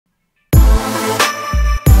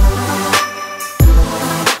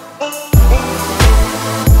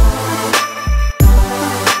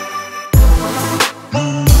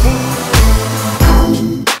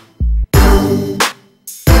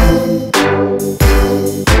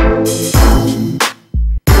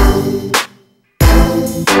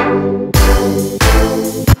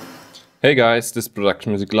Hey guys, this is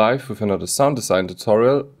Production Music Live with another sound design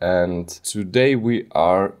tutorial, and today we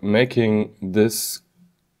are making this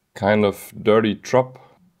kind of dirty drop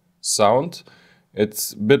sound.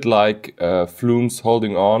 It's a bit like Flume's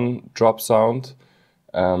Holding On drop sound.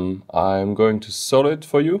 I'm going to solo it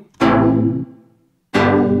for you.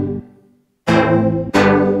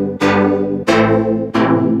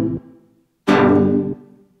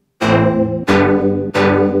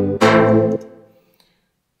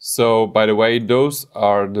 So, by the way, those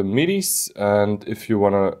are the MIDIs, and if you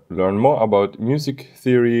want to learn more about music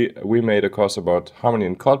theory, we made a course about harmony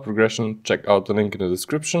and chord progression. Check out the link in the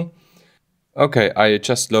description. Okay, I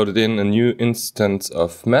just loaded in a new instance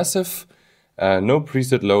of Massive, no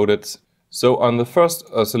preset loaded. So on the first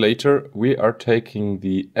oscillator, we are taking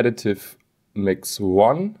the additive mix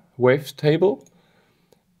 1 wavetable,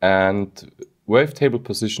 and wavetable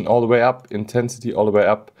position all the way up, intensity all the way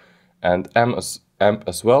up, and amp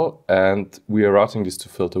as well, and we are routing this to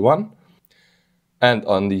filter 1. And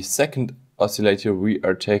on the second oscillator we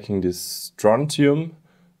are taking this strontium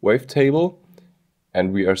wavetable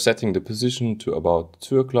and we are setting the position to about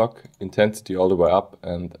 2 o'clock, intensity all the way up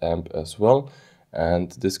and amp as well,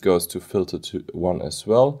 and this goes to filter 1 as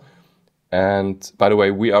well. And by the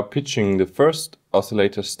way, we are pitching the first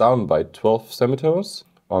oscillators down by 12 semitones.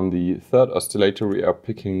 On the third oscillator we are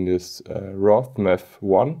picking this Rothmeth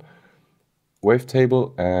 1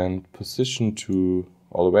 wavetable and position to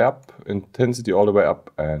all the way up, intensity all the way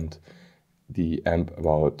up, and the amp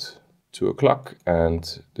about 2 o'clock,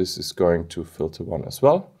 and this is going to filter 1 as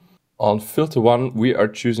well. On filter 1 we are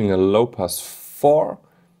choosing a low pass 4,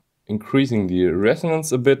 increasing the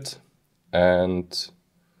resonance a bit, and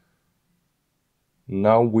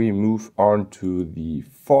now we move on to the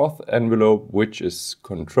fourth envelope, which is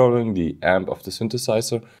controlling the amp of the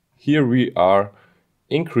synthesizer. Here we are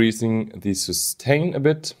increasing the sustain a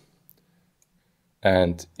bit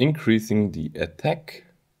and increasing the attack,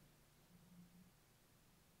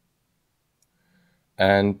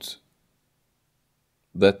 and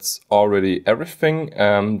that's already everything.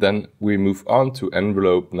 Then we move on to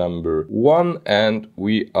envelope number 1 and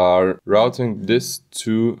we are routing this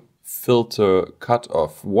to filter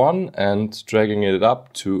cutoff 1 and dragging it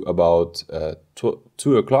up to about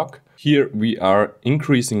 2 o'clock. Here we are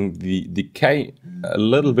increasing the decay a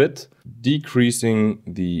little bit, decreasing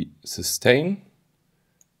the sustain,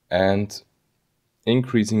 and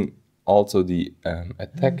increasing also the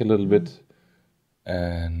attack a little bit.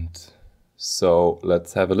 And so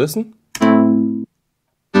let's have a listen.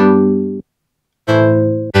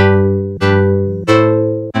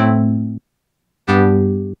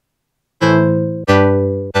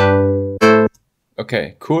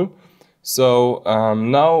 Okay, cool. So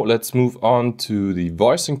now let's move on to the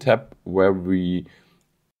voicing tab, where we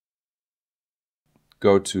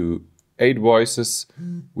go to 8 voices.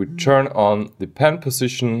 We turn on the pan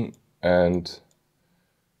position and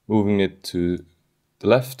moving it to the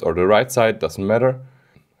left or the right side, doesn't matter.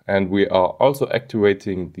 And we are also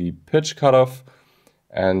activating the pitch cutoff,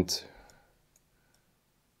 and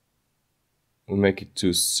we'll make it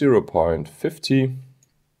to 0.50.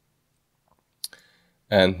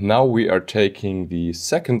 And now we are taking the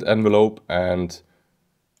second envelope and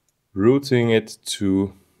routing it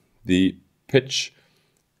to the pitch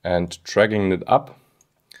and dragging it up.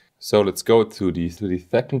 So let's go to the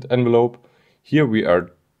second envelope. Here we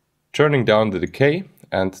are turning down the decay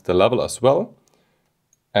and the level as well.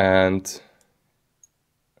 And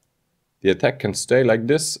the attack can stay like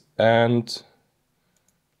this and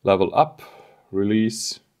level up,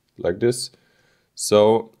 release like this.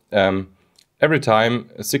 So every time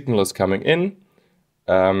a signal is coming in,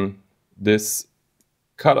 this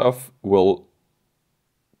cutoff will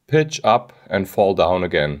pitch up and fall down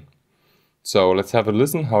again. So let's have a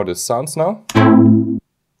listen how this sounds now.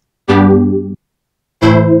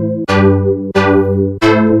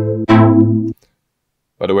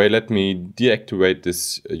 By the way, let me deactivate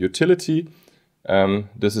this utility.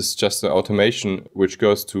 This is just an automation which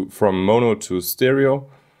goes from mono to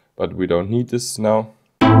stereo, but we don't need this now.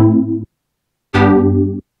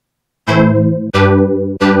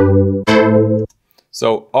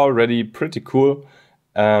 So already pretty cool.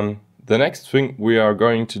 The next thing we are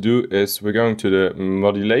going to do is we're going to the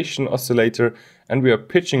modulation oscillator and we are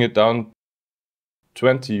pitching it down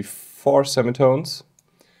 24 semitones,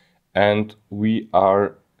 and we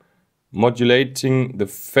are modulating the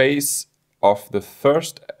phase of the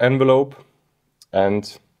first envelope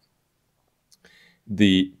and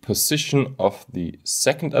the position of the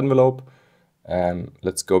second envelope.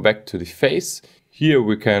 Let's go back to the phase. Here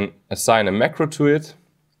we can assign a macro to it,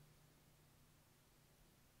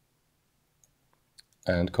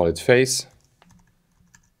 and call it phase.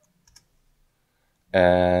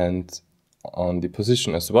 And on the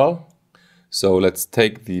position as well. So let's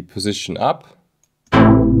take the position up.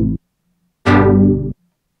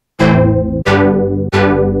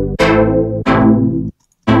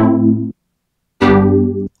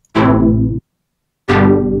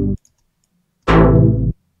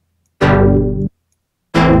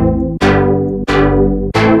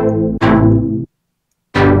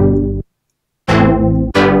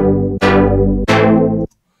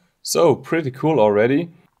 So pretty cool already.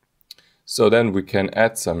 So then we can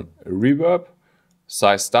add some reverb,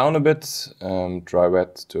 size down a bit, drive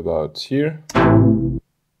it to about here.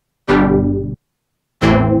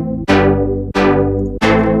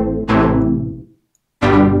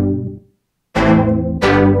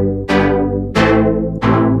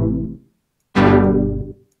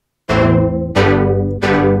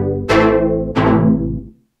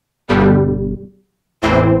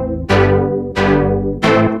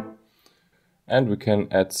 And we can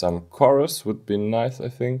add some chorus, would be nice, I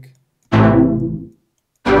think.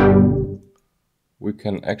 We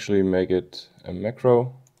can actually make it a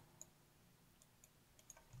macro.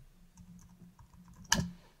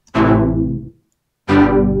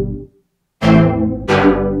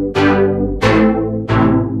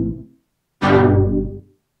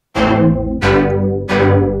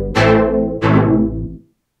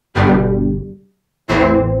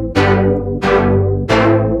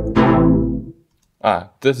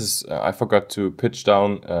 This is, I forgot to pitch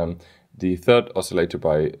down the third oscillator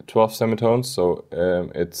by 12 semitones, so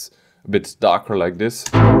it's a bit darker like this.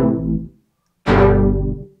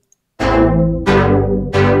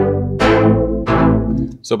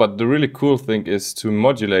 So, but the really cool thing is to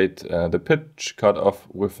modulate the pitch cutoff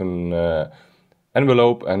with an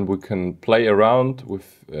envelope, and we can play around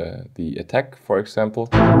with the attack, for example.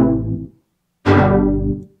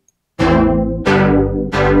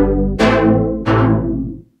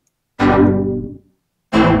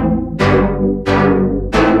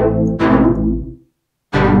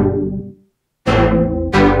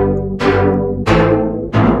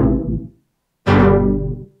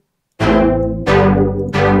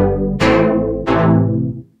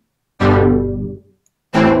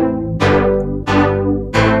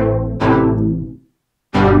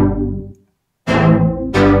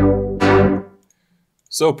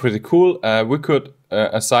 So pretty cool. We could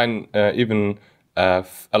assign even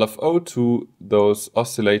LFO to those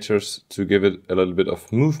oscillators to give it a little bit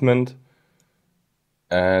of movement.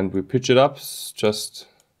 And we pitch it up just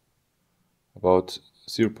about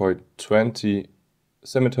 0.20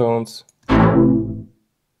 semitones.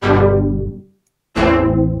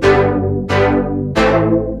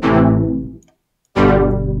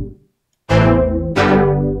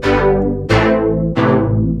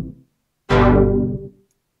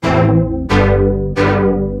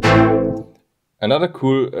 Another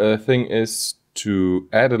cool thing is to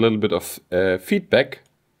add a little bit of feedback.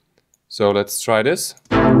 So let's try this.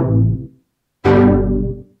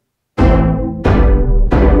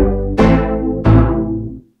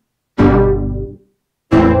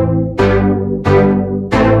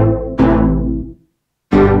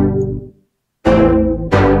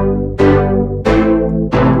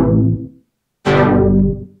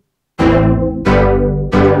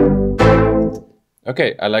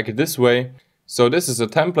 Okay, I like it this way. So this is a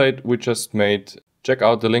template we just made. Check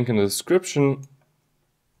out the link in the description.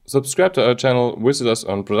 Subscribe to our channel, visit us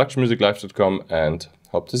on productionmusiclive.com, and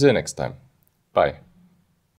hope to see you next time. Bye.